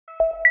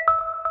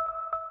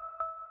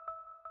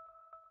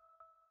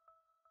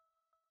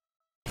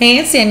Hey,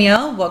 it's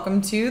Danielle.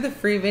 Welcome to the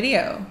free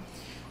video.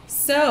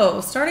 So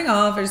starting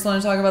off, I just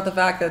want to talk about the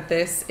fact that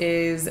this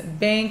is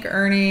bank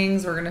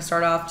earnings. We're going to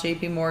start off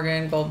JP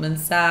Morgan, Goldman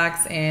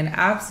Sachs, and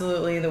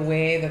absolutely the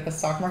way that the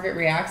stock market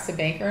reacts to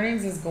bank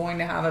earnings is going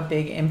to have a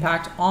big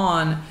impact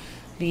on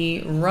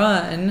the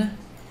run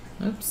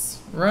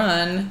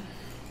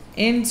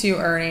into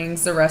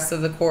earnings the rest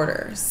of the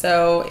quarter.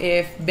 So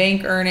if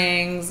bank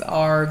earnings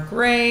are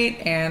great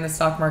and the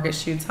stock market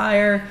shoots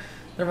higher,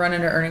 the run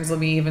into earnings will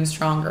be even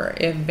stronger.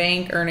 If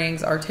bank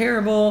earnings are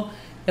terrible,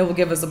 it will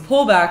give us a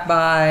pullback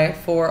buy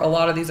for a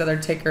lot of these other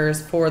tickers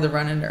for the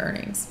run into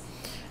earnings.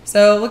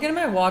 So looking at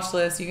my watch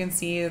list, you can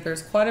see that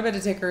there's quite a bit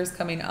of tickers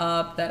coming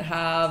up that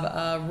have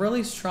a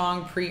really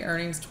strong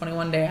pre-earnings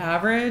 21-day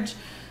average.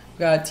 We've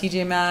got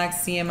TJ Maxx,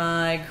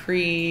 CMI,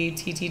 CRE,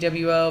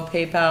 TTWLO,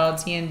 PayPal,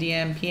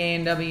 TNDM,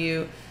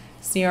 PANW,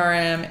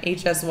 CRM,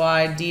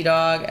 HSY,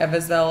 DDOG,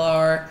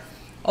 FSLR,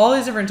 all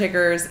these different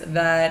tickers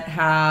that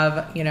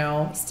have,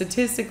 a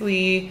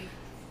statistically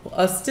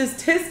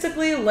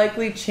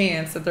likely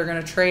chance that they're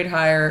going to trade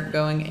higher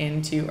going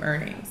into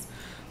earnings.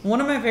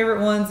 One of my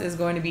favorite ones is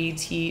going to be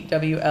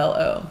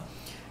TWLO.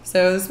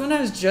 So this one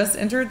has just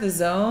entered the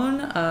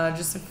zone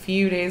just a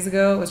few days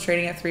ago. It was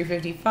trading at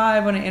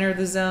 $355 when it entered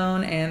the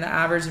zone, and the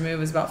average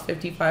move is about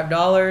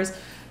 $55.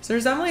 So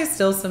there's definitely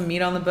still some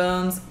meat on the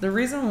bones. The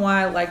reason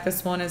why I like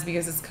this one is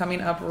because it's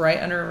coming up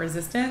right under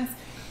resistance.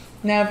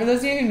 Now, for those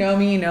of you who know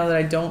me, you know that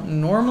I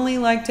don't normally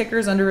like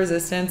tickers under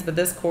resistance, but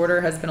this quarter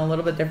has been a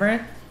little bit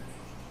different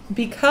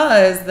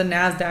because the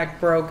NASDAQ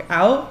broke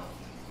out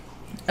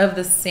of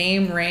the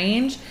same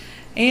range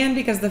and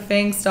because the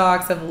FANG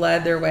stocks have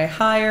led their way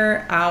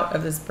higher out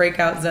of this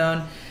breakout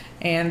zone.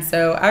 And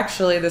so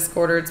actually this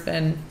quarter it's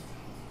been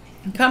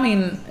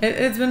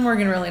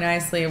working really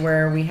nicely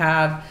where we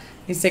have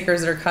these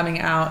tickers that are coming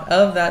out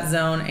of that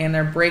zone and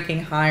they're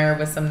breaking higher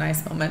with some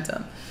nice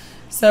momentum.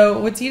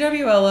 So with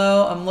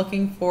TWLO, I'm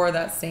looking for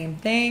that same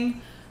thing.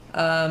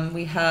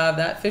 We have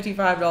that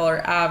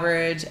 $55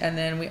 average, and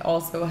then we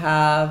also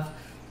have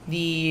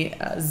the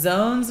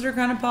zones that are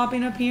kind of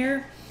popping up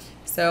here.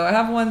 So I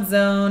have one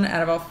zone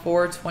at about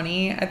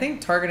 420. I think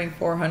targeting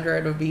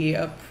 400 would be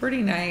a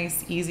pretty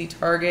nice, easy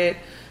target.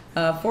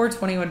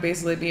 420 would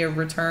basically be a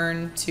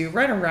return to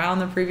right around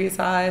the previous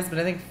highs, but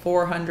I think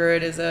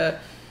 400 is a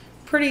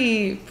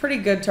pretty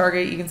good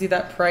target. You can see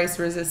that price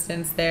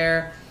resistance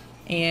there.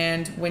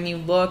 And when you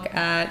look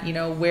at,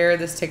 where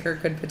this ticker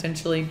could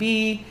potentially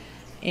be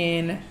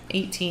in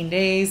 18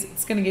 days,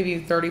 it's going to give you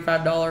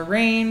 $35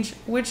 range,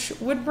 which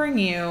would bring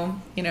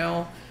you,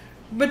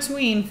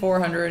 between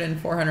 $400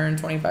 and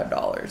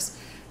 $425.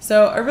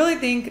 So I really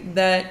think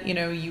that,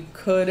 you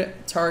could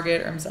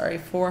target,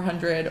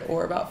 400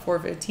 or about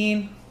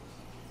 415.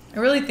 I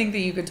really think that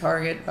you could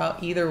target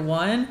about either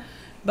one,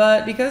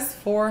 but because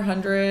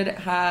 400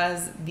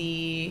 has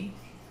the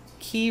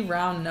key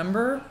round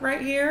number right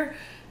here,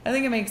 I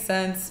think it makes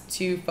sense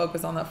to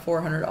focus on that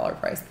 $400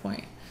 price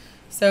point.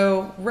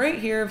 So right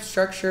here, I've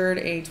structured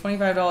a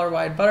 $25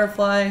 wide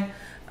butterfly.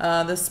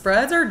 The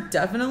spreads are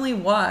definitely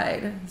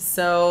wide.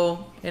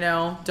 So,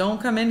 don't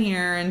come in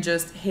here and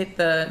just hit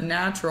the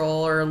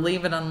natural or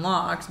leave it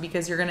unlocked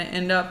because you're going to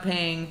end up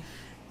paying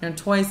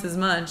twice as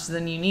much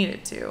than you need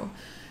it to.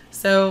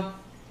 So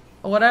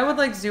what I would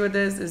like to do with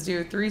this is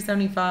do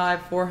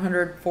 375,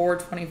 400,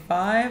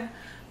 425.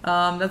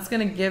 That's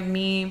going to give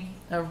me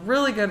a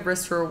really good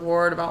risk to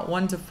reward, about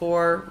 1 to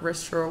 4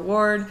 risk to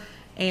reward,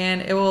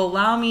 and it will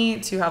allow me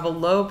to have a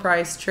low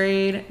price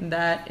trade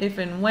that if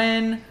and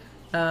when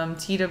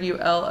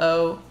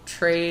TWLO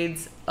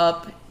trades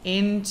up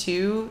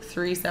into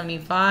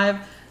 375,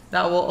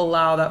 that will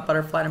allow that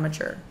butterfly to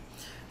mature.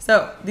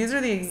 So these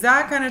are the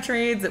exact kind of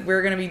trades that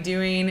we're going to be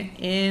doing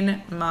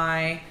in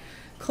my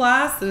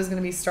class that is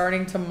going to be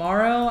starting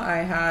tomorrow. I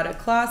had a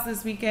class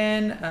this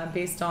weekend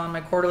based on my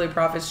quarterly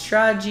profit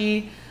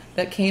strategy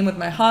that came with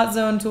my hot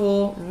zone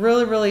tool.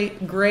 Really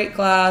great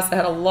class. I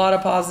had a lot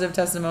of positive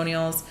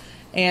testimonials,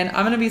 and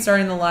I'm going to be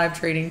starting the live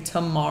trading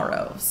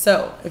tomorrow.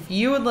 So if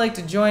you would like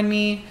to join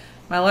me,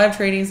 my live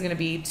trading is going to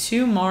be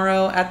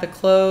tomorrow at the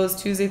close,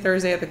 Tuesday,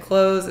 Thursday at the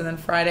close, and then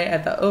Friday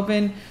at the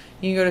open.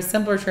 You can go to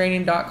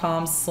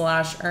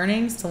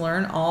simplertrading.com/earnings to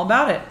learn all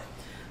about it.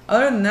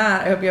 Other than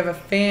that, I hope you have a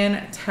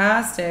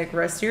fantastic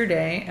rest of your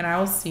day, and I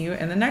will see you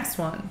in the next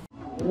one.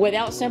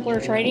 Without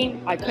Simpler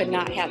Trading, I could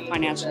not have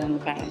financial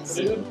independence.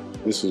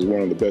 This is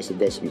one of the best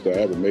investments I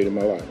ever made in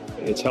my life.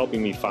 It's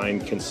helping me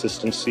find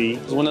consistency.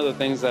 It's one of the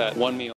things that won me